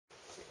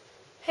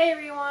Hey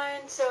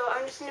everyone, so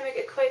I'm just going to make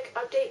a quick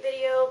update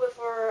video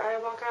before I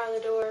walk out of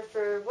the door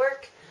for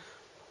work.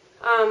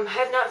 I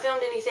have not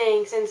filmed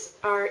anything since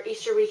our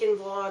Easter weekend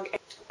vlog.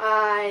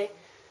 I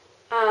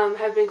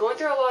have been going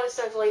through a lot of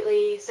stuff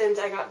lately since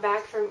I got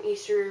back from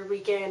Easter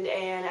weekend,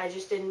 and I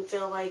just didn't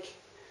feel like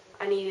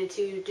I needed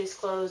to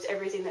disclose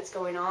everything that's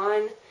going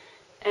on.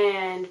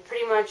 And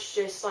pretty much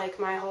just like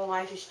my whole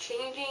life is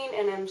changing,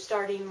 and I'm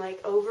starting like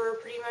over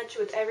pretty much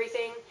with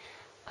everything.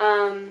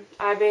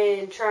 I've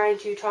been trying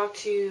to talk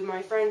to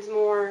my friends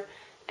more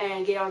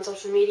and get on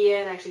social media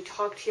and actually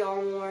talk to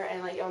y'all more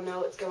and let y'all know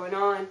what's going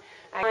on.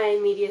 I have my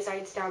media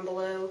sites down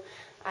below.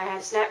 I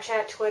have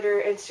Snapchat,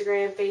 Twitter,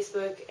 Instagram,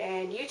 Facebook,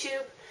 and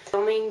YouTube.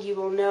 Filming, you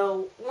will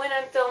know when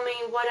I'm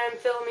filming, what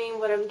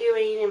I'm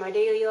doing in my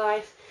daily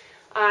life.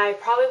 I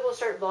probably will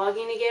start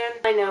vlogging again.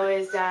 All I know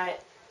is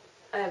that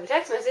I have a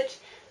text message,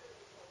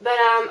 but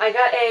I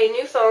got a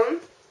new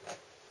phone.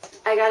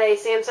 I got a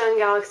Samsung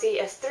Galaxy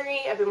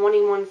S3. I've been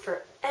wanting one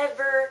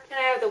forever, and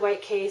I have the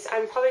white case.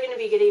 I'm probably going to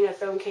be getting a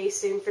phone case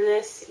soon for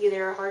this,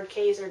 either a hard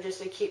case or just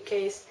a cute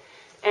case.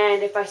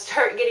 And if I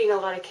start getting a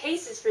lot of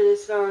cases for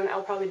this phone,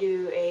 I'll probably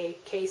do a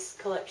case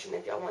collection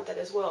if y'all want that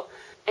as well.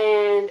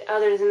 And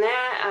other than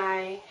that,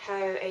 I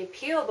have a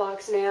P.O.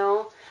 box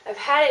now. I've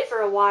had it for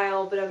a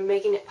while, but I'm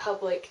making it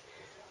public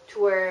to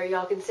where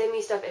y'all can send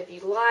me stuff if you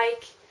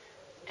like.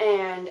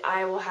 And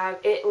I will have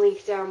it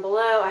linked down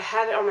below. I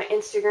have it on my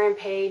Instagram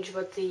page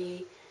what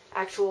the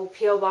actual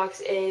P.O.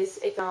 box is,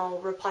 if I'll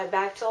reply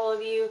back to all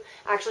of you.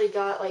 I actually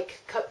got like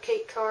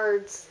cupcake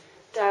cards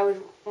that I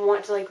would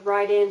want to like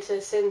write in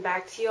to send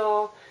back to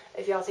y'all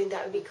if y'all think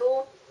that would be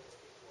cool.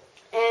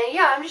 And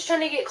yeah, I'm just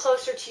trying to get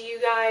closer to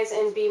you guys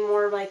and be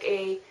more like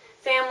a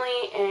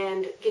family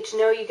and get to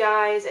know you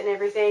guys and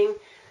everything.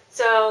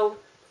 So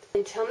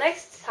until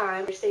next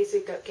time, stay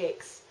sweet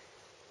cupcakes.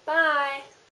 Bye!